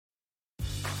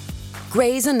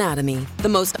Grey's Anatomy, the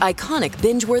most iconic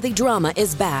binge-worthy drama,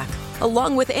 is back,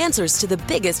 along with answers to the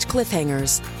biggest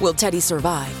cliffhangers. Will Teddy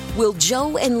survive? Will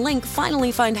Joe and Link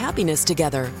finally find happiness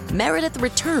together? Meredith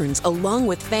returns along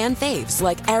with fan faves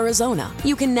like Arizona.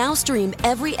 You can now stream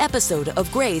every episode of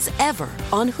Grey's ever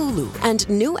on Hulu, and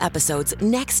new episodes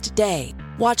next day.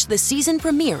 Watch the season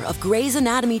premiere of Grey's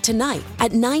Anatomy tonight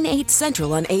at 9/8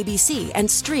 Central on ABC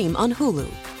and stream on Hulu.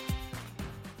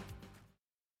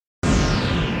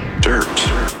 Dirt.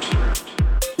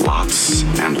 Lots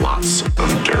and lots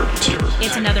of dirt.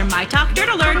 It's another My Talk Dirt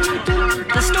Alert.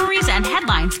 The stories and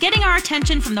headlines getting our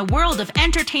attention from the world of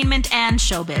entertainment and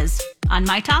showbiz on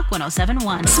My Talk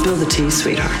 107.1. Spill the tea,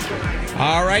 sweetheart.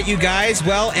 All right, you guys.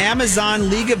 Well, Amazon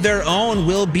League of Their Own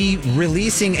will be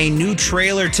releasing a new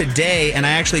trailer today, and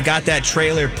I actually got that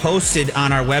trailer posted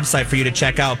on our website for you to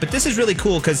check out. But this is really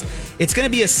cool because it's going to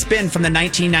be a spin from the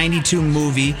 1992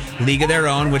 movie League of Their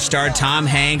Own, which starred Tom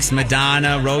Hanks,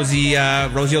 Madonna, Rosie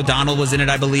O'Donnell was in it,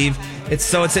 I believe.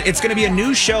 It's going to be a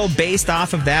new show based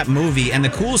off of that movie, and the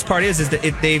coolest part is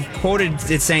that they've quoted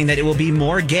it saying that it will be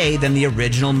more gay than the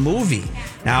original movie.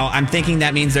 Now, I'm thinking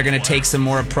that means they're going to take some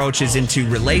more approaches into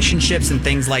relationships and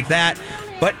things like that.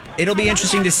 But it'll be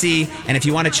interesting to see. And if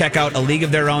you want to check out A League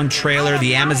of Their Own trailer,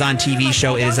 the Amazon TV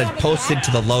show, it is posted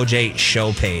to the LoJ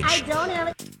show page.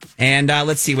 And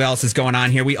let's see what else is going on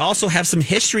here. We also have some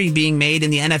history being made in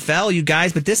the NFL, you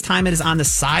guys, but this time it is on the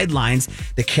sidelines.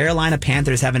 The Carolina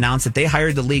Panthers have announced that they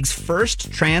hired the league's first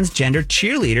transgender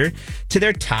cheerleader to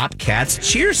their Top Cats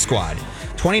cheer squad.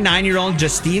 29-year-old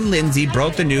Justine Lindsay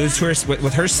broke the news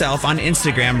with herself on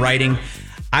Instagram, writing,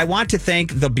 "I want to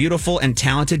thank the beautiful and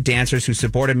talented dancers who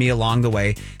supported me along the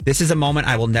way. This is a moment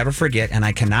I will never forget, and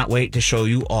I cannot wait to show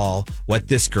you all what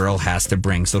this girl has to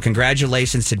bring." So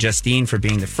congratulations to Justine for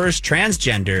being the first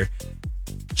transgender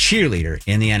cheerleader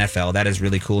in the NFL. That is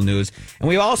really cool news. And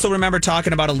we also remember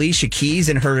talking about Alicia Keys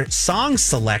and her song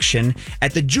selection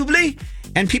at the Jubilee.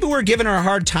 And people were giving her a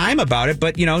hard time about it,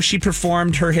 but, you know, she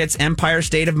performed her hits Empire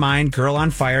State of Mind, Girl on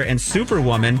Fire, and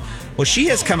Superwoman. Well, she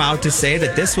has come out to say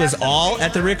that this was all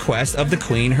at the request of the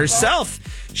Queen herself.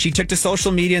 She took to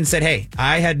social media and said, "Hey,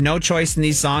 I had no choice in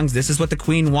these songs. This is what the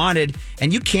Queen wanted,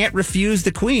 and you can't refuse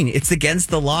the Queen. It's against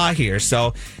the law here."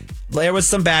 So there was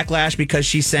some backlash because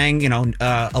she sang,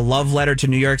 a love letter to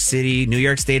New York City, New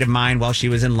York State of Mind while she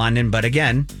was in London. But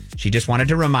again, she just wanted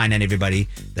to remind everybody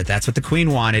that that's what the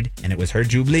Queen wanted, and it was her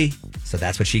Jubilee. So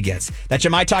that's what she gets. That's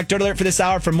your My Talk Dirt Alert for this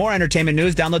hour. For more entertainment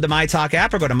news, download the My Talk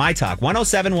app or go to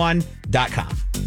mytalk1071.com.